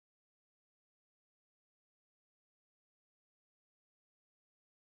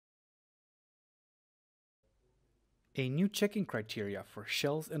A new checking criteria for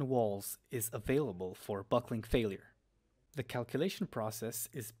shells and walls is available for buckling failure. The calculation process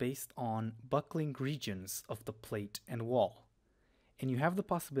is based on buckling regions of the plate and wall, and you have the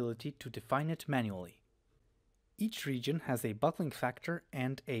possibility to define it manually. Each region has a buckling factor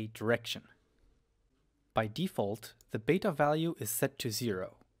and a direction. By default, the beta value is set to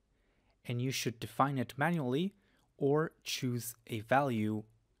 0, and you should define it manually or choose a value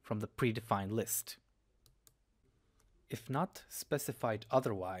from the predefined list. If not specified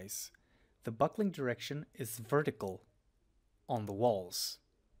otherwise, the buckling direction is vertical on the walls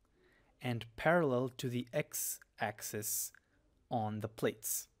and parallel to the x-axis on the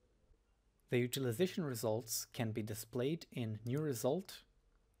plates. The utilization results can be displayed in New Result,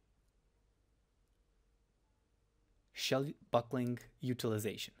 Shell Buckling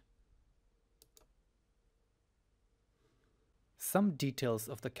Utilization. Some details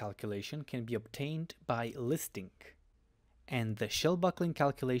of the calculation can be obtained by listing, and the shell buckling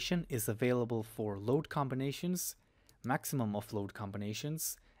calculation is available for load combinations, maximum of load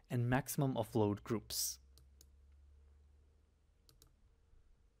combinations, and maximum of load groups.